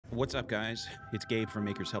What's up, guys? It's Gabe from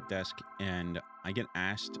Maker's Help Desk, and I get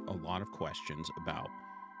asked a lot of questions about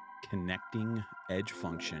connecting edge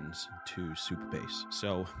functions to Supabase.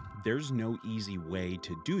 So there's no easy way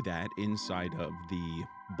to do that inside of the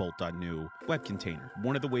Bolt.new web container.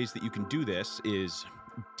 One of the ways that you can do this is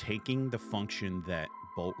taking the function that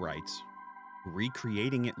Bolt writes,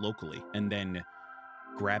 recreating it locally, and then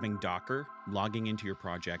grabbing Docker, logging into your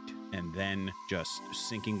project, and then just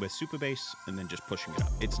syncing with Supabase and then just pushing it up.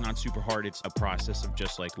 It's not super hard. It's a process of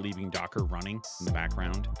just like leaving Docker running in the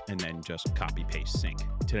background and then just copy, paste, sync.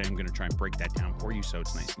 Today, I'm going to try and break that down for you so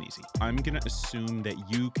it's nice and easy. I'm going to assume that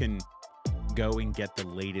you can go and get the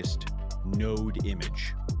latest node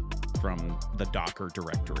image from the Docker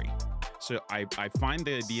directory. So I find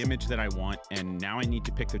the image that I want, and now I need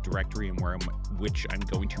to pick the directory and which I'm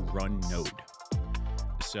going to run node.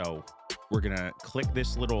 So we're gonna click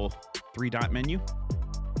this little 3-dot menu,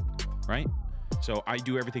 right? So I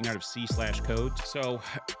do everything out of C/code. So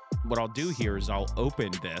what I'll do here is I'll open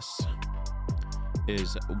this.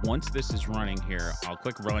 Once this is running here, I'll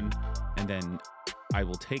click run, and then I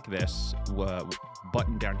will take this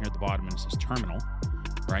button down here at the bottom and it says terminal,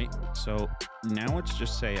 right? So now let's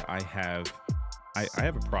just say I have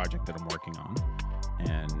a project that I'm working on,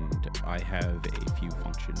 and I have a few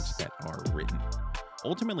functions that are written.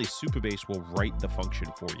 Ultimately, Supabase will write the function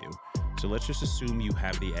for you. So let's just assume you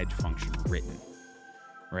have the edge function written,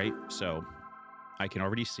 right? So I can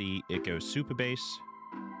already see it goes Supabase,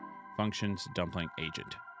 functions, dumpling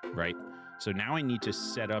agent, right? So now I need to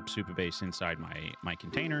set up Supabase inside my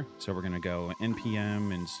container. So we're gonna go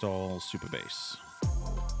npm install Supabase.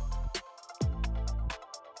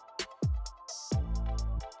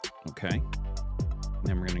 Okay. And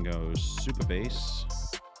then we're gonna go Supabase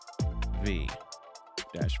v.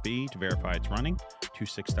 -v to verify it's running.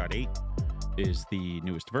 2.6.8 is the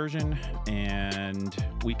newest version, and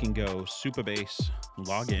we can go Supabase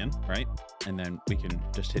log in, right? And then we can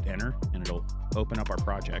just hit enter and it'll open up our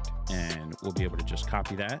project, and we'll be able to just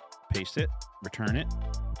copy that, paste it, return it,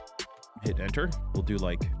 hit enter. We'll do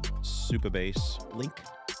like Supabase link,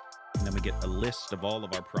 and then we get a list of all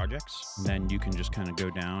of our projects. And then you can just kind of go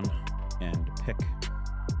down and pick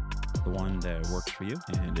the one that works for you,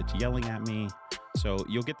 and it's yelling at me. So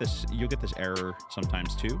you'll get this error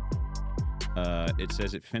sometimes too. It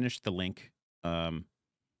says it finished the link.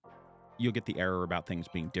 You'll get the error about things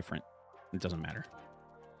being different. It doesn't matter.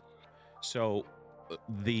 So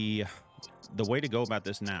the way to go about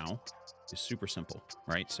this now is super simple,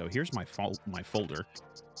 right? So here's my folder,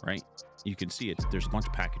 right? You can see it. There's a bunch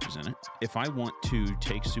of packages in it. If I want to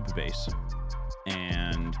take Supabase,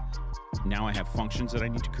 and now I have functions that I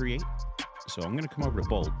need to create. So I'm going to come over to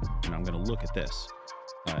Bolt, and I'm going to look at this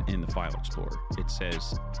in the file explorer. It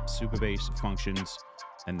says Supabase functions,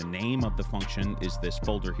 and the name of the function is this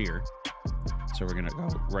folder here. So we're going to go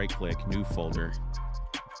right click, new folder,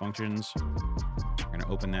 functions. We're going to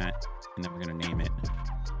open that, and then we're going to name it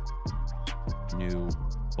new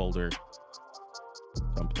folder,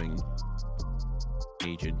 dumpling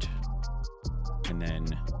agent. And then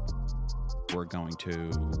we're going to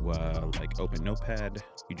like open Notepad.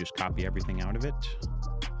 You just copy everything out of it.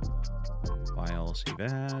 File, save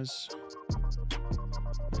as.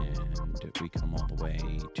 And we come all the way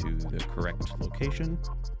to the correct location.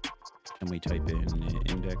 And we type in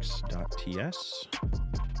index.ts.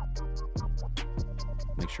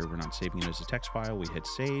 Make sure we're not saving it as a text file. We hit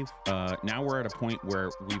save. Now we're at a point where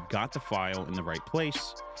we've got the file in the right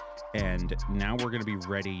place. And now we're going to be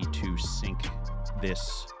ready to sync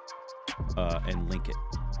this and link it.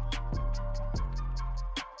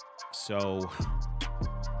 So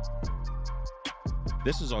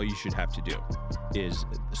this is all you should have to do is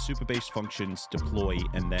Supabase functions deploy,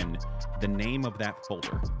 and then the name of that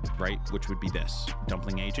folder, right? Which would be this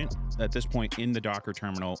dumpling agent. At this point in the Docker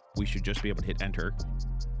terminal, we should just be able to hit enter,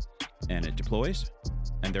 and it deploys,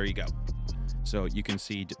 and there you go. So you can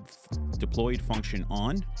see deployed function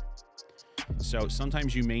on. So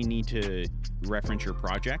sometimes you may need to reference your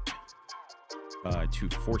project to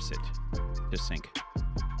force it to sync.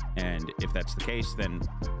 And if that's the case, then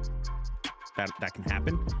that can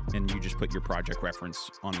happen. And you just put your project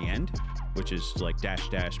reference on the end, which is like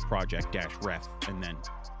 -- project -ref, and then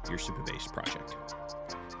your Supabase project.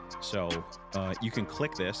 So you can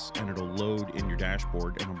click this and it'll load in your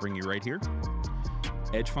dashboard and it'll bring you right here.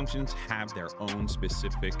 Edge functions have their own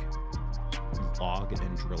specific log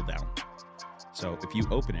and drill down. So if you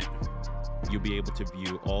open it, you'll be able to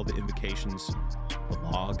view all the invocations, the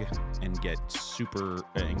log, and get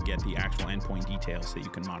the actual endpoint details that you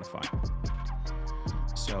can modify.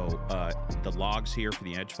 So the logs here for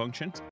the edge function